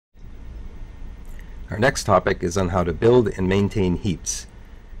Our next topic is on how to build and maintain heaps,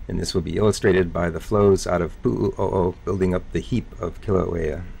 and this will be illustrated by the flows out of Pu'u'o'o building up the heap of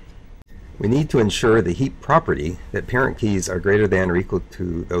Kilauea. We need to ensure the heap property that parent keys are greater than or equal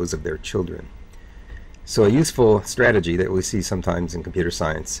to those of their children. So a useful strategy that we see sometimes in computer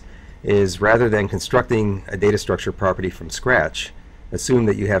science is, rather than constructing a data structure property from scratch, assume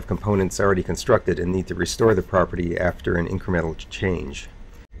that you have components already constructed and need to restore the property after an incremental change.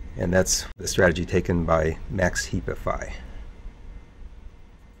 And that's the strategy taken by Max-Heapify.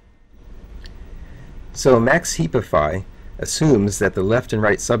 So Max-Heapify assumes that the left and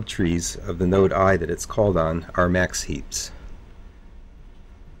right subtrees of the node I that it's called on are max heaps.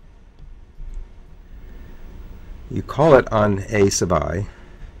 You call it on A sub I,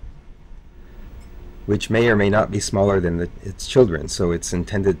 which may or may not be smaller than its children, so it's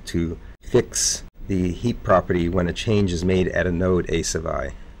intended to fix the heap property when a change is made at a node A sub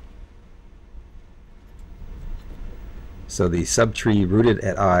I. So the subtree rooted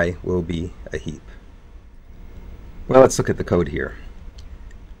at I will be a heap. Well, let's look at the code here.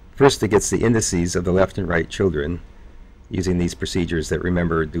 First, it gets the indices of the left and right children using these procedures that,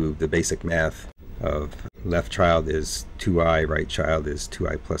 remember, do the basic math of left child is 2i, right child is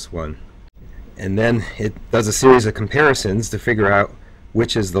 2i plus 1. And then it does a series of comparisons to figure out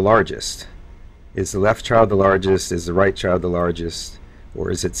which is the largest. Is the left child the largest? Is the right child the largest?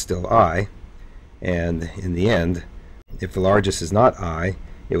 Or is it still I? And in the end, if the largest is not I,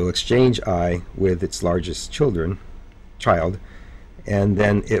 it will exchange I with its largest child, and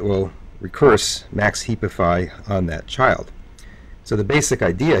then it will recurse Max-Heapify on that child. So the basic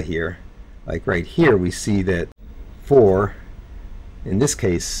idea here, like right here, we see that 4, in this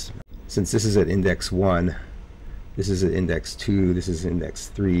case, since this is at index 1, this is at index 2, this is index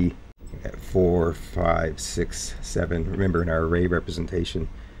 3, at 4, 5, 6, 7, remember in our array representation,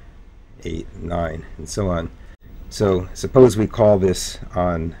 8, 9, and so on. So suppose we call this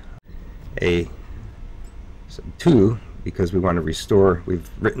on A sub 2 because we want to restore, we've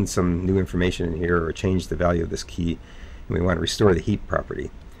written some new information in here or changed the value of this key, and we want to restore the heap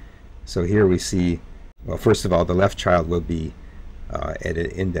property. So here we see, well, first of all, the left child will be at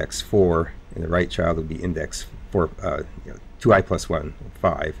index 4, and the right child will be index 4, 2i plus 1,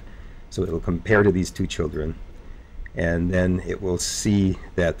 5. So it will compare to these two children, and then it will see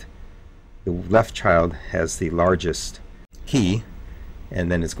that the left child has the largest key,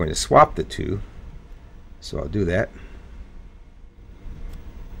 and then it's going to swap the two. So I'll do that.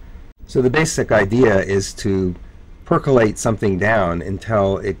 So the basic idea is to percolate something down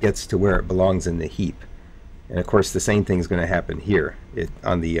until it gets to where it belongs in the heap. And of course the same thing is going to happen here.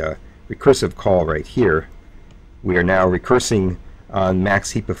 On the recursive call right here, we are now recursing on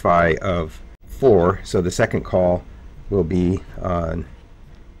Max-Heapify of 4, so the second call will be on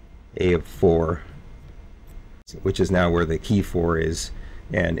A of 4, which is now where the key 4 is,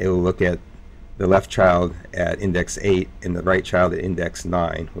 and it will look at the left child at index 8 and the right child at index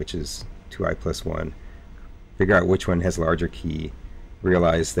 9, which is 2i plus 1. Figure out which one has larger key,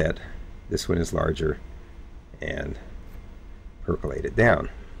 realize that this one is larger, and percolate it down.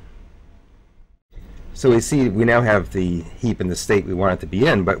 So we see we now have the heap in the state we want it to be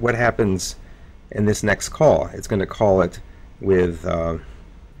in, but what happens in this next call? It's going to call it with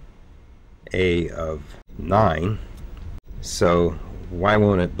A of 9. So why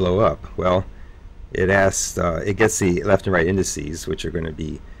won't it blow up? Well, it asks, it gets the left and right indices, which are going to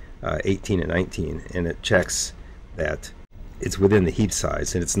be 18 and 19, and it checks that it's within the heap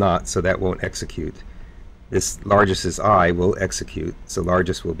size, and it's not, so that won't execute. This largest is I will execute, so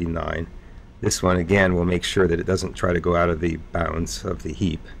largest will be 9. This one again will make sure that it doesn't try to go out of the bounds of the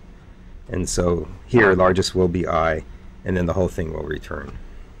heap, and so here largest will be I, and then the whole thing will return.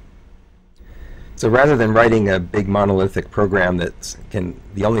 So rather than writing a big monolithic program that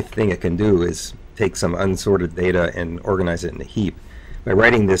the only thing it can do is take some unsorted data and organize it in a heap, by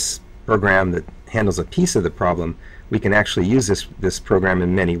writing this program that handles a piece of the problem, we can actually use this program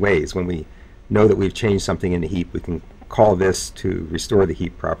in many ways. When we know that we've changed something in the heap, we can call this to restore the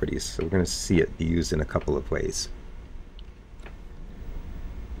heap properties. So we're going to see it be used in a couple of ways.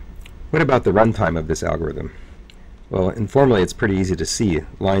 What about the runtime of this algorithm? Well, informally it's pretty easy to see.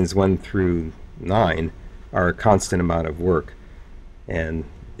 Lines 1 through 9 are a constant amount of work, and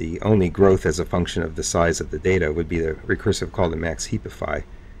the only growth as a function of the size of the data would be the recursive call to Max-Heapify,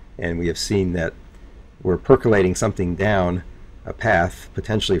 and we have seen that we're percolating something down a path,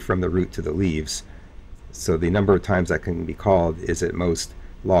 potentially from the root to the leaves, so the number of times that can be called is at most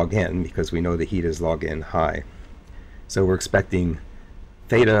log n, because we know the heat is log n high. So we're expecting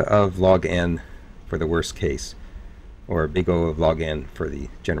theta of log n for the worst case, or big O of log n for the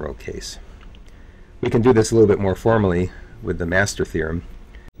general case. We can do this a little bit more formally with the master theorem.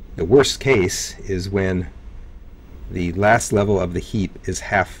 The worst case is when the last level of the heap is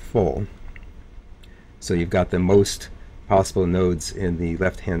half full. So you've got the most possible nodes in the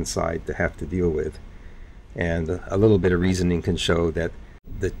left-hand side to have to deal with. And a little bit of reasoning can show that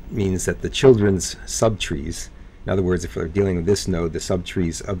that means that the children's subtrees, in other words, if we're dealing with this node, the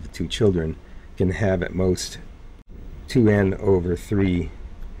subtrees of the two children can have at most 2n over 3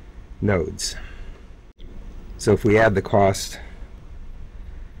 nodes. So if we add the cost,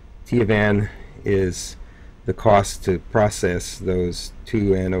 T of n is the cost to process those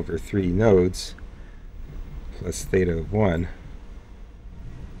 2n over 3 nodes plus theta of 1.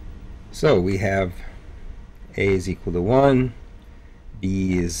 So we have A is equal to 1,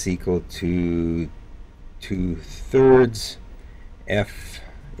 B is equal to 2/3, F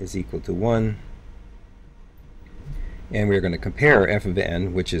is equal to 1, and we're going to compare f of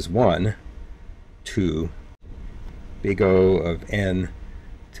n, which is 1, to big O of n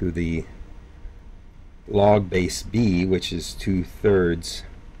to the log base b, which is 2/3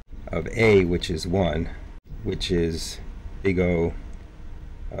 of a, which is 1, which is big O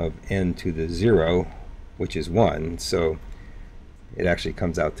of n to the 0, which is 1. So it actually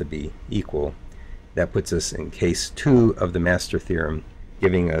comes out to be equal. That puts us in case 2 of the master theorem,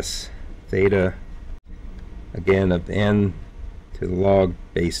 giving us theta, again, of n to the log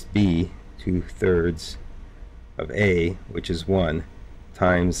base b, 2/3 of a, which is 1,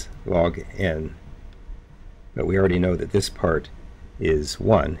 times log n. But we already know that this part is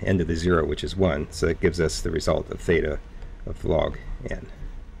 1, n to the 0, which is 1, so it gives us the result of theta of log n.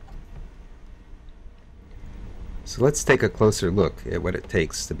 So let's take a closer look at what it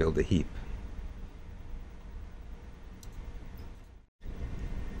takes to build a heap.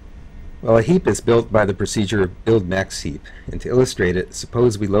 Well, a heap is built by the procedure build Max-Heap, and to illustrate it,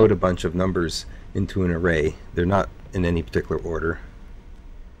 suppose we load a bunch of numbers into an array. They're not in any particular order.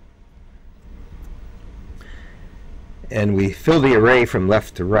 And we fill the array from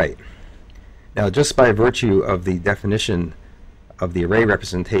left to right. Now, just by virtue of the definition of the array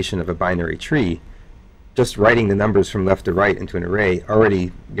representation of a binary tree, just writing the numbers from left to right into an array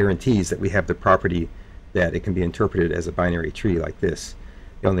already guarantees that we have the property that it can be interpreted as a binary tree like this.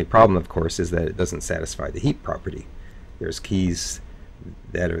 The only problem, of course, is that it doesn't satisfy the heap property. There's keys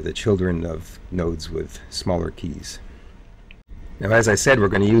that are the children of nodes with smaller keys. Now, as I said, we're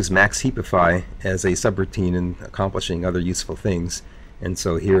going to use Max-Heapify as a subroutine in accomplishing other useful things. And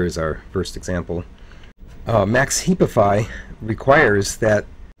so here is our first example. Max-Heapify requires that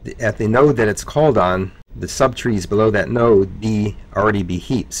at the node that it's called on, the subtrees below that node already be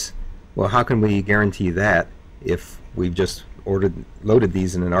heaps. Well, how can we guarantee that if we've just loaded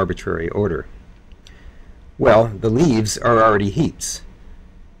these in an arbitrary order? Well, the leaves are already heaps.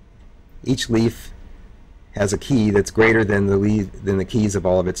 Each leaf has a key that's greater than the keys of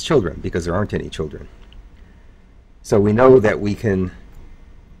all of its children, because there aren't any children. So we know that we can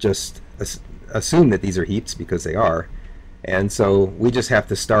just assume that these are heaps, because they are, and so we just have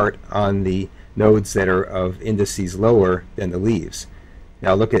to start on the nodes that are of indices lower than the leaves.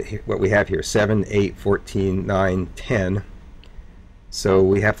 Now look at what we have here: 7, 8, 14, 9, 10. So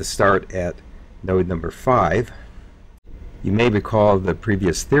we have to start at node number 5. You may recall the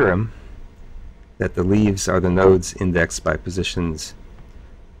previous theorem that the leaves are the nodes indexed by positions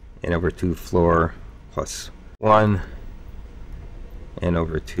n over 2 floor plus 1, n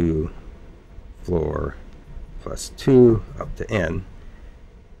over 2 floor plus 2 up to n.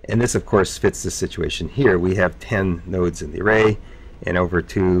 And this, of course, fits the situation here. We have 10 nodes in the array, n over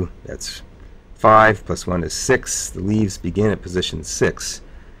 2, that's 5, plus 1 is 6. The leaves begin at position 6.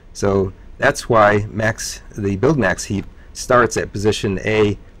 So that's why the build max heap starts at position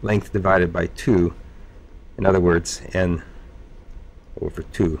A, length divided by 2. In other words, n over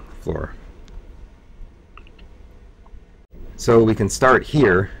 2 floor. So we can start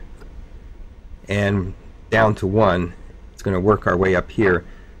here and down to 1. It's going to work our way up here.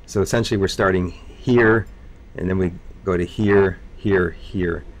 So essentially we're starting here, and then we go to here, here,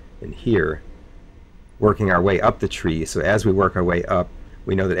 here, and here, working our way up the tree. So as we work our way up,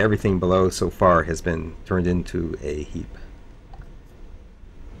 we know that everything below so far has been turned into a heap.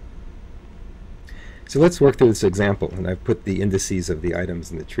 So let's work through this example, and I've put the indices of the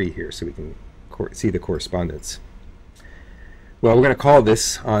items in the tree here so we can see the correspondence. Well, we're going to call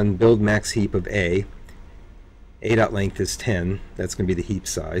this on build max heap of A. A.length is 10. That's going to be the heap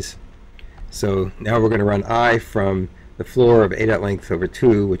size. So now we're going to run I from the floor of A.length over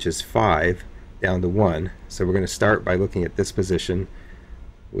 2, which is 5, down to 1. So we're going to start by looking at this position,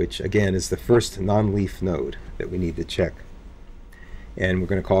 which again is the first non-leaf node that we need to check. And we're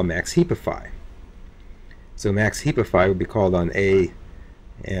going to call Max-Heapify. So Max-Heapify would be called on A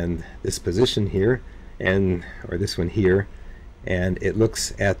and this position here, or this one here, and it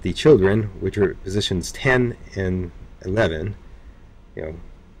looks at the children, which are positions 10 and 11,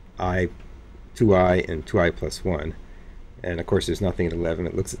 I, 2i, and 2i plus 1. And of course there's nothing at 11.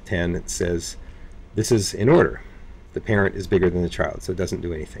 It looks at 10. It says this is in order. The parent is bigger than the child, so it doesn't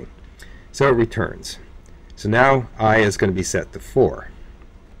do anything. So it returns. So now I is going to be set to 4.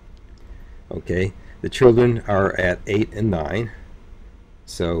 Okay, the children are at 8 and 9.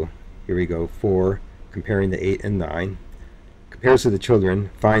 So here we go, 4, comparing the 8 and 9. Compares to the children,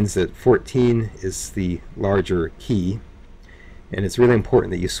 finds that 14 is the larger key. And it's really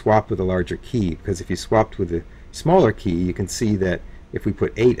important that you swap with a larger key, because if you swapped with a smaller key, you can see that if we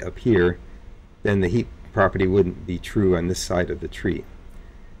put 8 up here, then the heap property wouldn't be true on this side of the tree.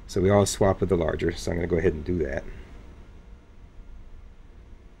 So we always swap with the larger, so I'm going to go ahead and do that.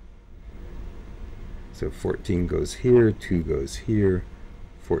 So 14 goes here, 2 goes here,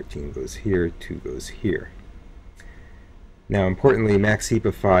 14 goes here, 2 goes here. Now importantly,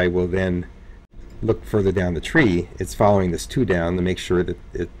 Max-Heapify will then look further down the tree. It's following this 2 down to make sure that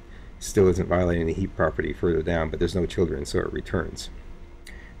it still isn't violating the heap property further down, but there's no children, so it returns.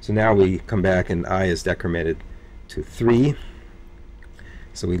 So now we come back and I is decremented to 3.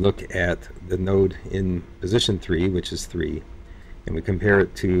 So we look at the node in position 3, which is 3, and we compare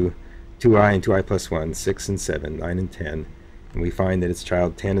it to 2i and 2i plus 1, 6 and 7, 9 and 10, and we find that its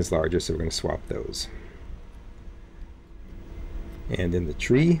child 10 is larger, so we're going to swap those. And in the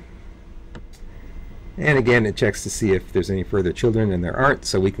tree, and again it checks to see if there's any further children, and there aren't,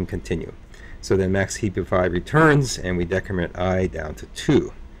 so we can continue. So then Max-Heapify returns, and we decrement I down to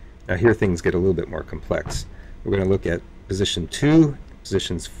 2. Now here things get a little bit more complex. We're going to look at position 2,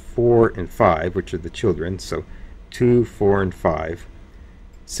 positions 4 and 5, which are the children, so 2, 4, and 5.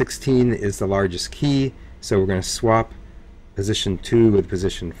 16 is the largest key, so we're going to swap position 2 with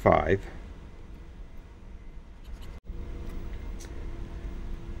position 5.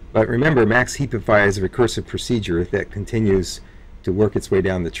 But remember, Max-Heapify is a recursive procedure that continues to work its way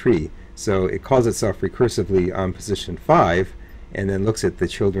down the tree. So it calls itself recursively on position 5, and then looks at the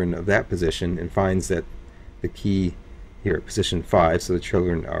children of that position and finds that the key here at position 5, so the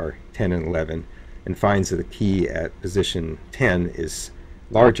children are 10 and 11, and finds that the key at position 10 is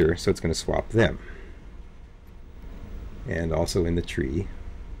larger, so it's going to swap them. And also in the tree.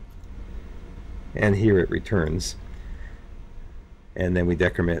 And here it returns. And then we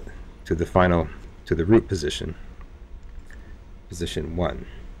decrement to the root position, position 1.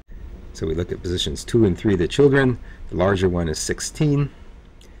 So we look at positions 2 and 3 of the children. The larger one is 16.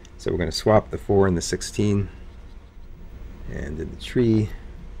 So we're going to swap the 4 and the 16. And in the tree.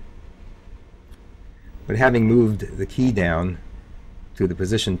 But having moved the key down to the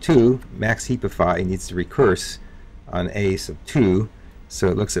position 2, Max-Heapify needs to recurse on A sub 2. So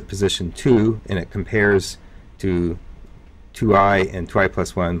it looks at position 2 and it compares to 2i and 2i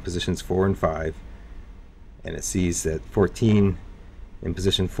plus 1, positions 4 and 5, and it sees that 14 in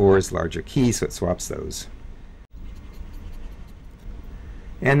position 4 is larger key, so it swaps those.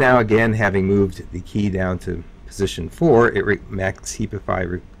 And now again, having moved the key down to position 4, Max-Heapify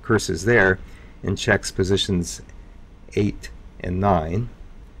recurses there and checks positions 8 and 9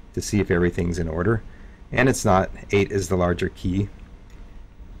 to see if everything's in order, and it's not. 8 is the larger key.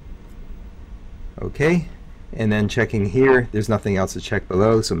 Okay. And then checking here, there's nothing else to check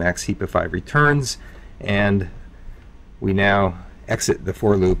below, so Max-Heapify returns, and we now exit the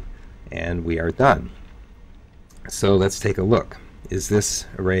for loop, and we are done. So let's take a look. Is this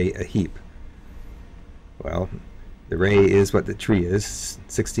array a heap? Well, the array is what the tree is,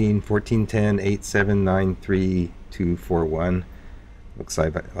 16, 14, 10, 8, 7, 9, 3, 2, 4, 1. Looks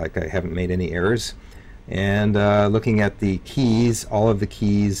like I haven't made any errors. And looking at the keys, all of the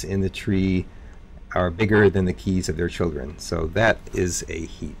keys in the tree are bigger than the keys of their children. So that is a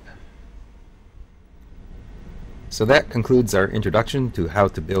heap. So that concludes our introduction to how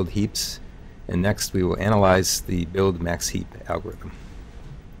to build heaps, and next we will analyze the build Max-Heap algorithm.